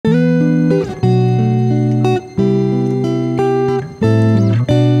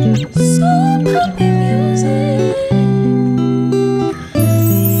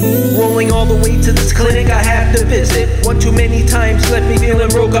One too many times left me feeling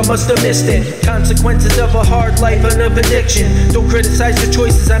broke, I must have missed it. Consequences of a hard life and of addiction. Don't criticize the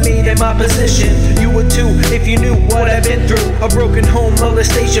choices I made in my position. You would too if you knew what I've been through. A broken home,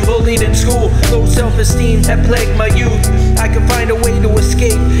 molestation, bullied in school. Low self-esteem that plagued my youth. I could find a way to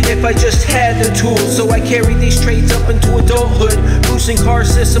escape if I just had the tools. So I carried these traits up into adulthood. Boosting car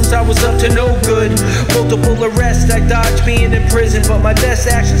systems, I was up to no good. Multiple arrests, I dodged being in prison, but my best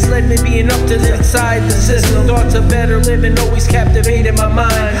actions led me being up to the inside the system. Thoughts of better living always captivated my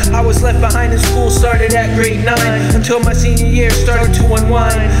mind. I was left behind in school, started at grade 9, until my senior year started to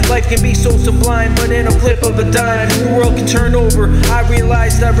unwind. Life can be so sublime, but in a flip of a dime, the world can turn over. I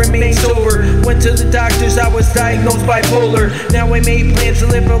realized I remained sober. Went to the doctors, I was diagnosed bipolar. Now I made plans to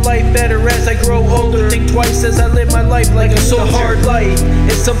live a life better as I grow older. Think twice as I live my life like a soldier. The hard life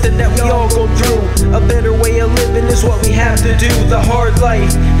is something that we all go through. A better way of living is what we have to do. The hard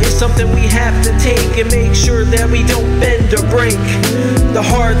life is something we have to take and make sure that we don't bend or break. The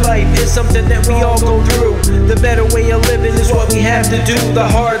hard life is something that we all go through. The better way of living is what we have to do. The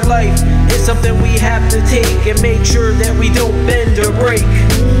hard life is something we have to take and make sure that we don't bend or break.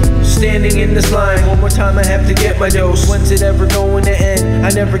 Standing in this line, one more time I have to get my dose. When's it ever going to end? I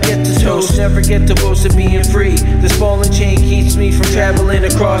never get to toast, never get to boast of being free. This ball and chain keeps me from traveling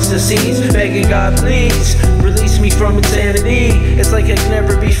across the seas. Begging God, please, release me from insanity. It's like I can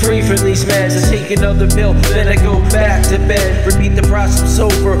never be free from these meds. I take another pill, then I go back to bed. Repeat the process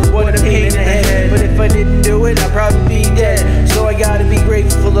over, what a pain in the head. But if I didn't do it, I'd probably be dead. So I gotta be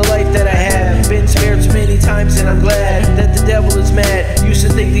grateful for the life that I have. Been spared so many times and I'm glad that the devil is mad. Used to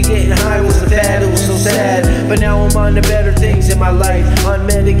think that getting high was a fad, it was so sad. But now I'm on to better things in my life. On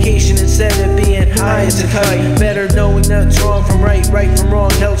medication instead of being high as a kite. Better knowing that's wrong from right, right from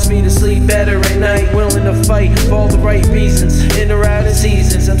wrong. Helps me to sleep better at night. Willing to fight for all the right reasons. In or out of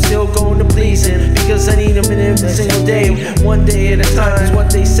seasons, I'm still going to please him, because I need him in every single day. One day at a time is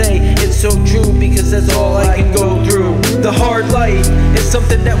what they say. It's so true, because that's all I can go through. The hard life is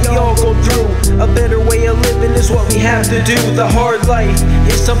something that we all go through. A better way of living is what we have to do. The hard life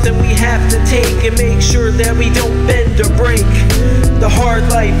is something we have to take and make sure that we don't bend or break. The hard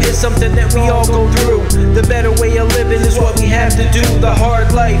life is something that we all go through. The better way of living is what we have to do. The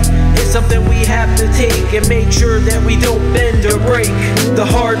hard life is something we have to take and make sure that we don't bend or break. The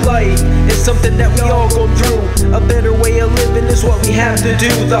hard life is something that we all go through. A better way of living is what we have to do.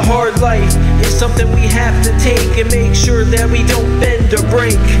 The hard life is something we have to take and make sure that we don't bend or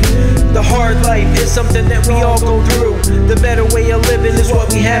break. The hard life is something that we all go through. The better way of living is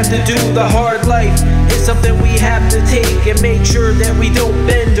what we have to do. The hard life is something we have to take and make sure that we don't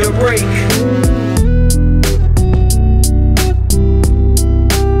bend